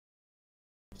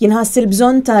Jinħass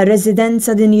il-bżonn ta'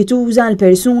 Residenza Dinjituża għal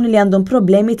persuni li għandhom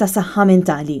problemi ta' saħħa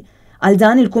mentali. Għal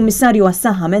dan il-Kummissarju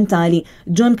għas-Saħħa Mentali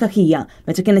John Kakija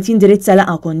meta kienet jindirizza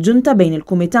laqgħa konġunta bejn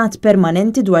il-Kumitat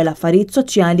Permanenti dwar l-Affarijiet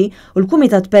Soċjali u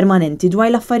l-Kumitat Permanenti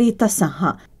dwar l-Affarijiet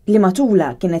tas-Saħħa li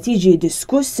matula kienet jiġi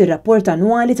diskuss ir-rapport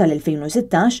annwali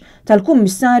tal-2016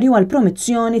 tal-Kummissarju għall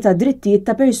promozzjoni ta' drittijiet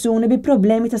ta' persuni bi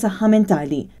problemi ta' saħħa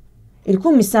mentali.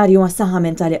 Il-Kummissarju għas-Saħħa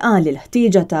Mentali qal li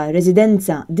l-ħtieġa ta'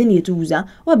 Residenza Dinjituża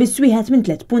huwa biss wieħed minn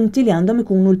 3 punti li għandhom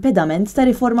ikunu l-pedament ta'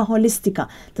 riforma holistika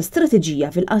ta' strateġija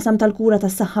fil-qasam tal-kura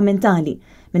tas-saħħa mentali.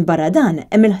 Minn barra dan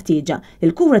hemm il-ħtieġa li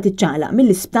l-kura tiċċaqlaq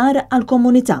mill-isptar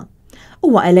għall-komunità.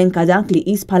 Huwa elenka dak li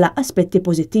qis bħala aspetti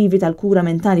pożittivi tal-kura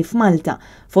mentali f'Malta,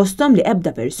 fosthom li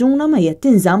ebda persuna ma jett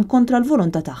tinżamm kontra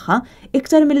l-volontà tagħha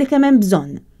iktar milli kemm hemm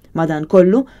bżonn.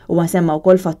 Madankollu huwa semma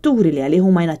wkoll fatturi li għalih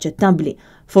huma inaċċettabbli,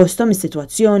 fosthom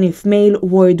is-sitwazzjoni f'Mail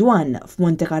Ward 1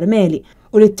 f'Monte Carmeli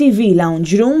u li t-TV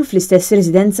Lounge Room fl-istess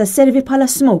residenza sservi bħala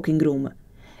smoking room.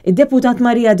 Id-Deputat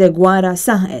Marija De Gwara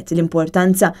saħqet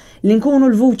l-importanza li nkunu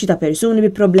l-vuċi ta' persuni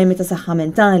bi problemi ta' saħħa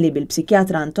mentali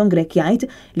bil-psikjatra Anton Grek jgħid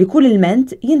li kull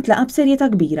ilment jintlaqa b'serjetà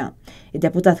kbira.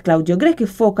 Id-Deputat Claudio Grek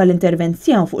iffoka l-intervent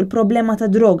tiegħu fuq il-problema ta'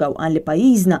 droga u qal li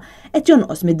pajjiżna qed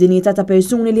jonqos mid-dinjità ta'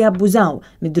 persuni li abbużaw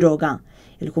mid-droga.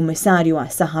 Il-Kummissarju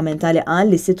għas-Saħħa Mentali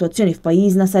qal li s-sitwazzjoni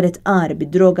f'pajjiżna saret qar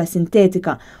bid-droga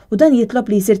sintetika u dan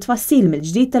jitlob li jsir tfassil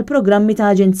mill-ġdid tal-programmi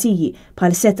ta' aġenziji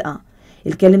bħal setqa.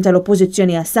 Il-kellim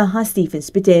tal-Oppożizzjoni għas-Saħħa Stephen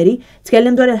Spiteri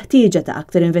tkellem dwar il-ħtieġa ta'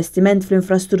 aktar investiment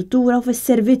fl-infrastruttura u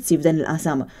fis-servizzi f'dan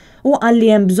il-qasam u qal li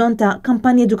hemm bżonn ta'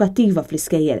 kampanja edukattiva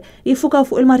fl-iskejjel li jiffukaw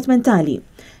fuq il-mart mentali.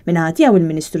 Minnaħa tiegħu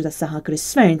il-Ministru tas-Saħħa Chris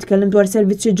Fern tkellem dwar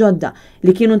servizzi ġodda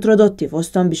li kienu introdotti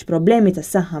fosthom biex problemi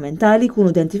tas-saħħa mentali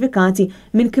jkunu identifikati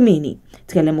minn kmieni.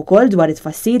 Tkellem ukoll dwar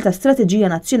it-tfassil ta'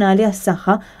 Strateġija Nazzjonali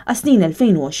għas-Saħħa għas-snin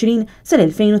 2020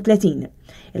 sal-2030.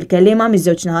 Il-kellima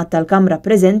miż-żewġ naħat tal-Kamra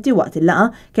preżenti waqt il-laqa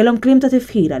kellhom kliem ta'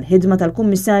 tifħira l-ħidma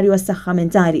tal-Kummissarju għas-Saħħa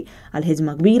Mentali għal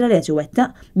ħidma kbira li qed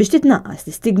iwettaq biex titnaqqas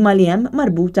l-istigma li hemm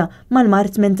marbuta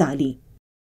mal-mart mentali.